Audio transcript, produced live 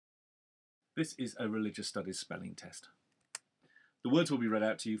This is a religious studies spelling test. The words will be read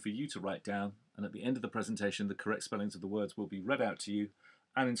out to you for you to write down, and at the end of the presentation the correct spellings of the words will be read out to you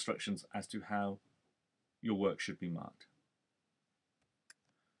and instructions as to how your work should be marked.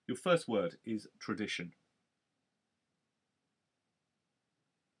 Your first word is tradition.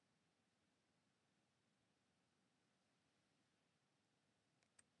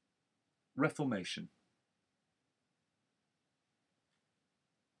 Reformation.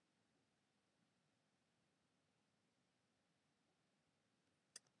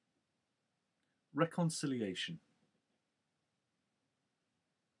 Reconciliation.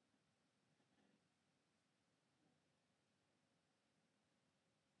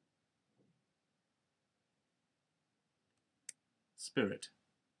 Spirit.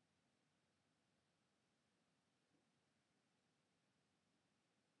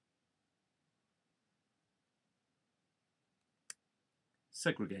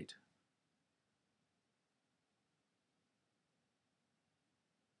 Segregate.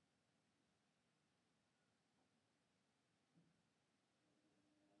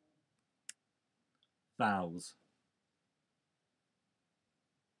 Vows.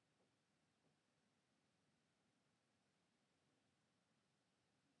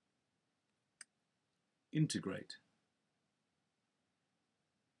 Integrate.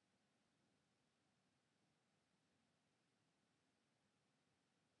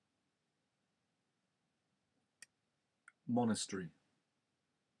 Monastery.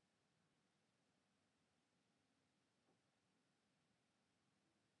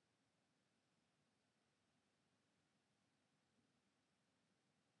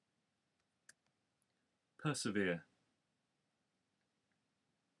 Persevere.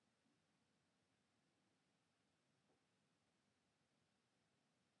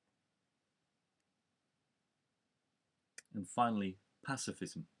 And finally,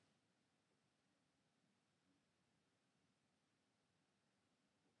 pacifism.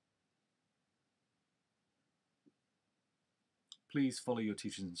 Please follow your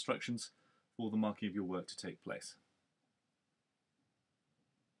teacher's instructions for the marking of your work to take place.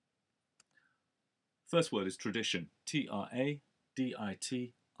 First word is tradition. T-R-A-D-I-T-I-O-N.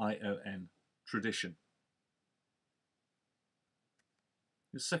 Tradition.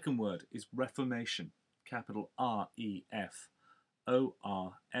 The second word is reformation. Capital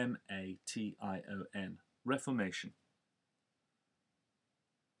R-E-F-O-R-M-A-T-I-O-N. Reformation.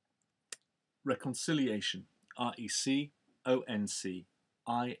 Reconciliation.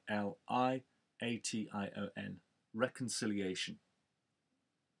 R-E-C-O-N-C-I-L-I-A-T-I-O-N. Reconciliation.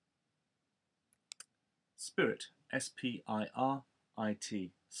 Spirit.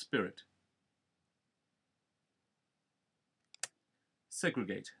 S-P-I-R-I-T. Spirit.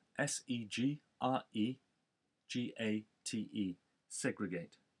 Segregate. S-E-G-R-E-G-A-T-E.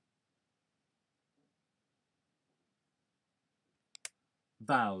 Segregate.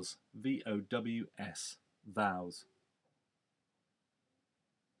 Vows. V-O-W-S. Vows.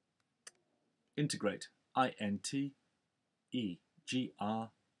 Integrate. I-N-T-E-G-R-A-T-E.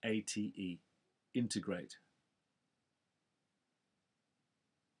 Integrate.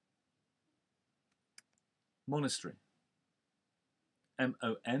 Monastery.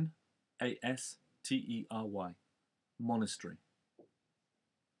 M-O-N-A-S-T-E-R-Y. Monastery.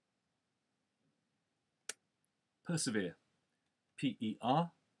 Persevere.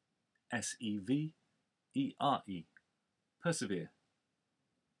 P-E-R-S-E-V-E-R-E. Persevere.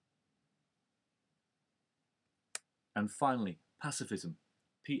 And finally, pacifism.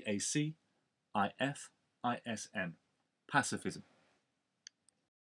 P-A-C-I-F-I-S-M. Pacifism.